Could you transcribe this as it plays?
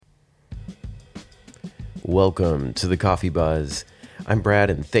Welcome to the Coffee Buzz. I'm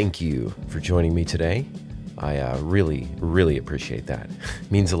Brad, and thank you for joining me today. I really appreciate that.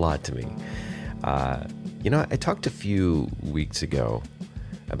 It means a lot to me. I talked a few weeks ago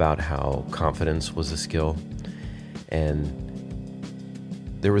about how confidence was a skill, and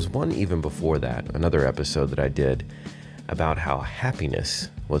there was one even before that, another episode that I did about how happiness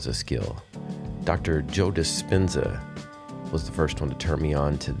was a skill. Dr. Joe Dispenza was the first one to turn me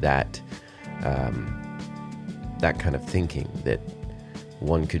on to that kind of thinking, that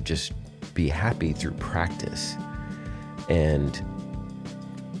one could just be happy through practice. And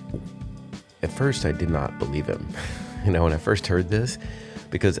at first I did not believe him, when I first heard this,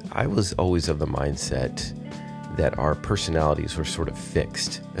 because I was always of the mindset that our personalities were sort of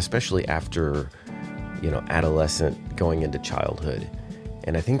fixed, especially after, adolescent going into childhood.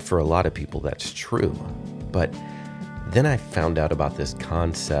 And I think for a lot of people that's true. But then I found out about this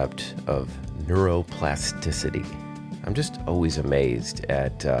concept of neuroplasticity. I'm just always amazed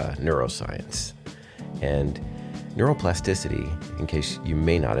at neuroscience. And neuroplasticity, in case you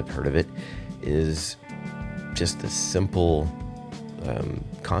may not have heard of it, is just the simple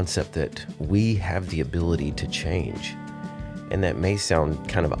concept that we have the ability to change. And that may sound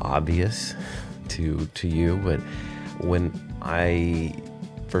kind of obvious to you, but when I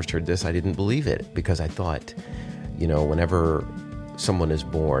first heard this, I didn't believe it, because I thought, whenever someone is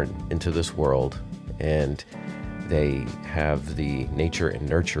born into this world and they have the nature and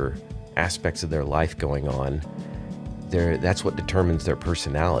nurture aspects of their life going on, that's what determines their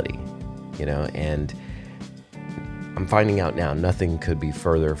personality, and I'm finding out now nothing could be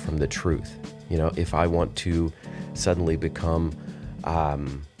further from the truth. If I want to suddenly become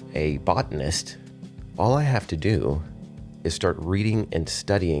a botanist, all I have to do is start reading and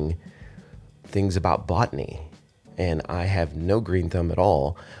studying things about botany. And I have no green thumb at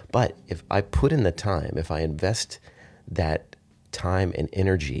all. But if I put in the time, if I invest that time and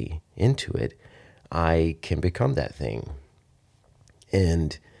energy into it, I can become that thing.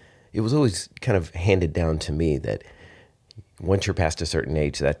 And it was always kind of handed down to me that once you're past a certain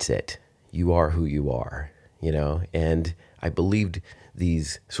age, that's it. You are who you are, And I believed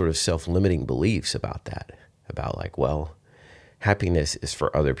these sort of self-limiting beliefs about that, about happiness is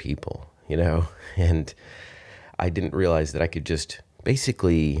for other people, And I didn't realize that I could just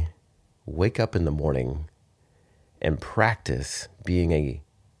basically wake up in the morning and practice being a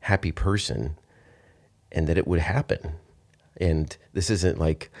happy person, and that it would happen. And this isn't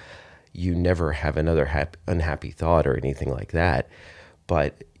like you never have another unhappy thought or anything like that,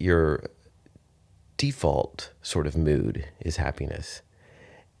 but your default sort of mood is happiness.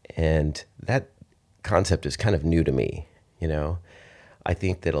 And that concept is kind of new to me, I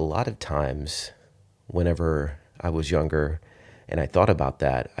think that a lot of times whenever I was younger and I thought about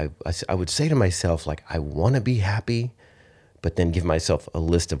that, I would say to myself, I want to be happy, but then give myself a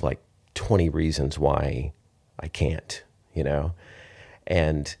list of 20 reasons why I can't,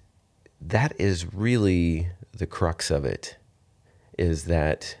 And that is really the crux of it, is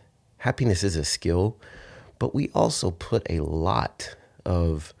that happiness is a skill, but we also put a lot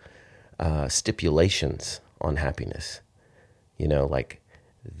of stipulations on happiness.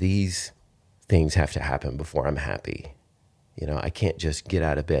 These things have to happen before I'm happy. I can't just get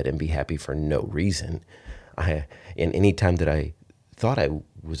out of bed and be happy for no reason. And any time that I thought I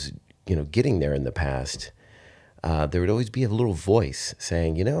was, getting there in the past, there would always be a little voice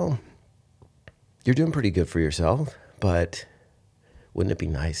saying, you're doing pretty good for yourself, but wouldn't it be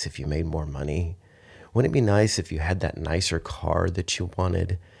nice if you made more money? Wouldn't it be nice if you had that nicer car that you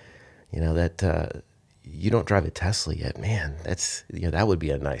wanted? That you don't drive a Tesla yet, man. That would be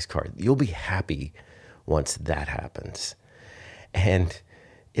a nice car. You'll be happy once that happens. And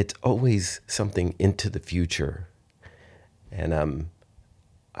it's always something into the future. And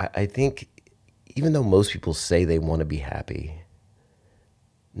I think even though most people say they want to be happy,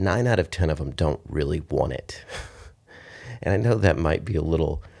 9 out of 10 of them don't really want it. And I know that might be a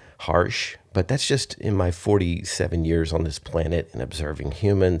little harsh, but that's just in my 47 years on this planet and observing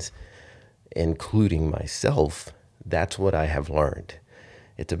humans, including myself. That's what I have learned.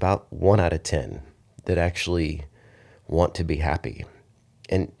 It's about 1 out of 10 that actually want to be happy.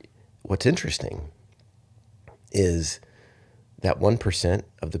 And what's interesting is that 1%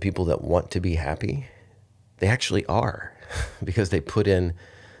 of the people that want to be happy, they actually are, because they put in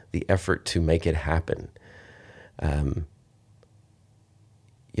the effort to make it happen.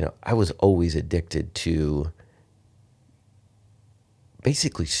 I was always addicted to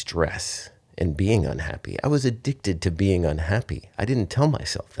basically stress and being unhappy. I was addicted to being unhappy. I didn't tell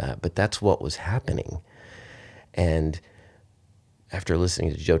myself that, but that's what was happening. And after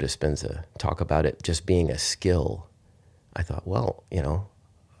listening to Joe Dispenza talk about it just being a skill, I thought, well,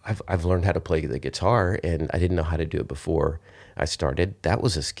 I've learned how to play the guitar, and I didn't know how to do it before I started. That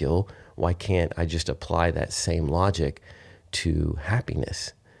was a skill. Why can't I just apply that same logic to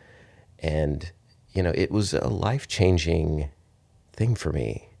happiness? And, it was a life-changing thing for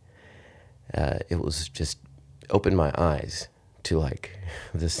me. It was just opened my eyes to like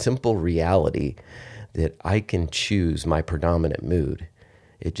the simple reality that I can choose my predominant mood.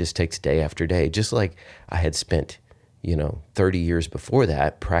 It just takes day after day, just like I had spent 30 years before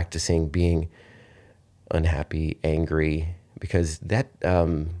that practicing being unhappy, angry, because that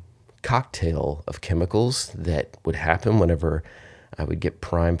cocktail of chemicals that would happen whenever I would get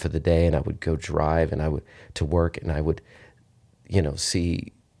primed for the day and I would go drive and I would to work and I would,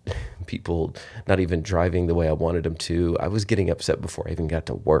 see people not even driving the way I wanted them to. I was getting upset before I even got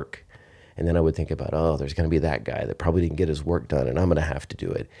to work. And then I would think about, oh, there's going to be that guy that probably didn't get his work done and I'm going to have to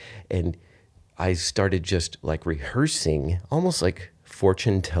do it. And I started just like rehearsing, almost like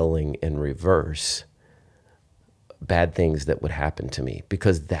fortune telling in reverse, bad things that would happen to me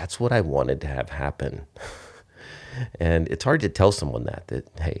because that's what I wanted to have happen. And it's hard to tell someone that,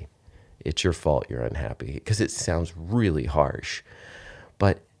 hey, it's your fault you're unhappy, because it sounds really harsh.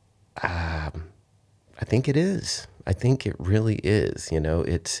 But I think it is. I think it really is.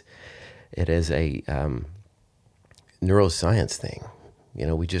 It is a neuroscience thing.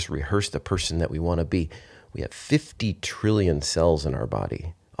 We just rehearse the person that we want to be. We have 50 trillion cells in our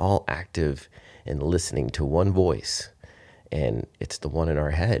body, all active and listening to one voice, and it's the one in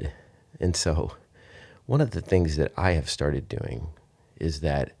our head. And so one of the things that I have started doing is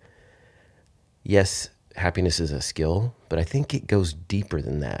that, yes, happiness is a skill, but I think it goes deeper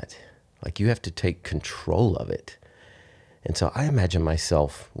than that. Like you have to take control of it. And so I imagine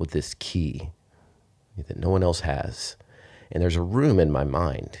myself with this key that no one else has. And there's a room in my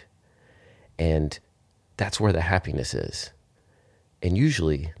mind. And that's where the happiness is. And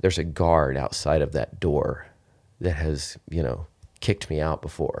usually there's a guard outside of that door that has, kicked me out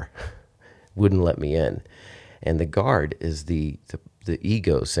before, wouldn't let me in. And the guard is the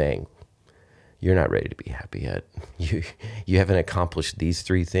ego saying, you're not ready to be happy yet. You haven't accomplished these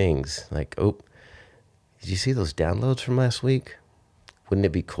 3 things. Like, oh, did you see those downloads from last week? Wouldn't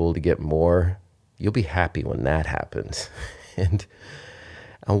it be cool to get more? You'll be happy when that happens. And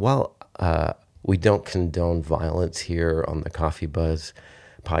while we don't condone violence here on the Coffee Buzz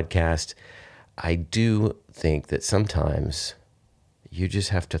podcast, I do think that sometimes you just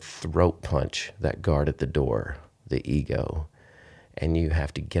have to throat punch that guard at the door, the ego, and you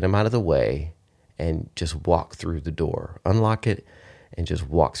have to get him out of the way and just walk through the door, unlock it, and just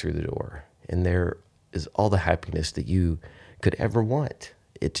walk through the door. And there is all the happiness that you could ever want.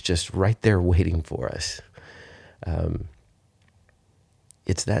 It's just right there waiting for us.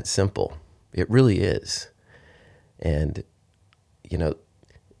 It's that simple. It really is. And,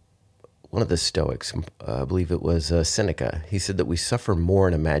 one of the Stoics, I believe it was Seneca, he said that we suffer more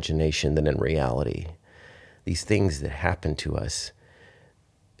in imagination than in reality. These things that happen to us,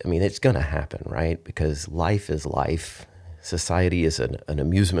 it's going to happen, right? Because life is life. Society is an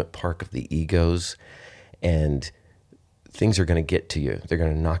amusement park of the egos, and things are going to get to you. They're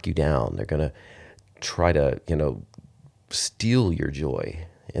going to knock you down. They're going to try to, steal your joy.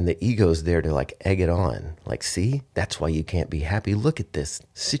 And the ego's there to like egg it on. Like, see, that's why you can't be happy. Look at this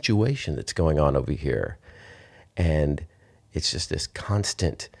situation that's going on over here. And it's just this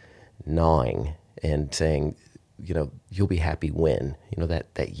constant gnawing and saying, you'll be happy when,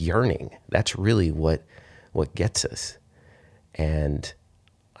 that yearning, that's really what gets us. And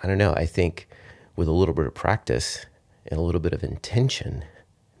I don't know, I think with a little bit of practice and a little bit of intention,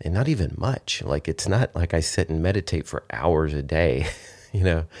 and not even much, like it's not like I sit and meditate for hours a day,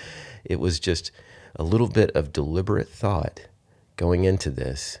 it was just a little bit of deliberate thought going into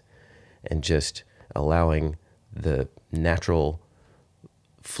this and just allowing the natural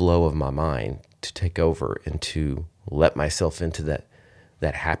flow of my mind to take over and to let myself into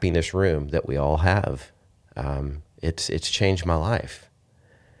that happiness room that we all have. It's changed my life.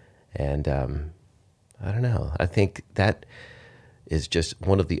 And I don't know. I think that is just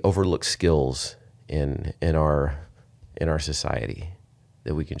one of the overlooked skills in our society,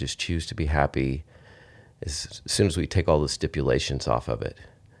 that we can just choose to be happy as soon as we take all the stipulations off of it.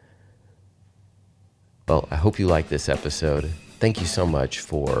 Well, I hope you like this episode. Thank you so much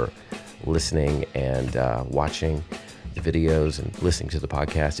for listening and watching the videos and listening to the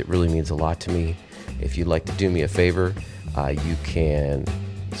podcast. It really means a lot to me. If you'd like to do me a favor, you can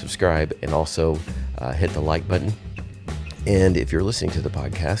subscribe and also hit the like button. And if you're listening to the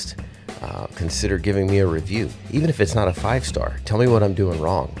podcast, consider giving me a review, even if it's not a 5-star. Tell me what I'm doing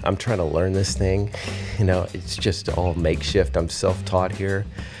wrong. I'm trying to learn this thing. It's just all makeshift. I'm self-taught here.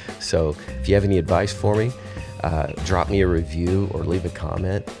 So if you have any advice for me, drop me a review or leave a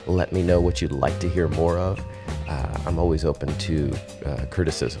comment. Let me know what you'd like to hear more of. I'm always open to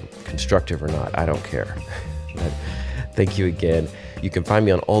criticism, constructive or not. I don't care. But thank you again. You can find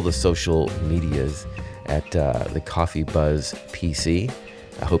me on all the social medias at the Coffee Buzz PC.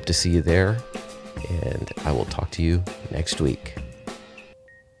 I hope to see you there, and I will talk to you next week.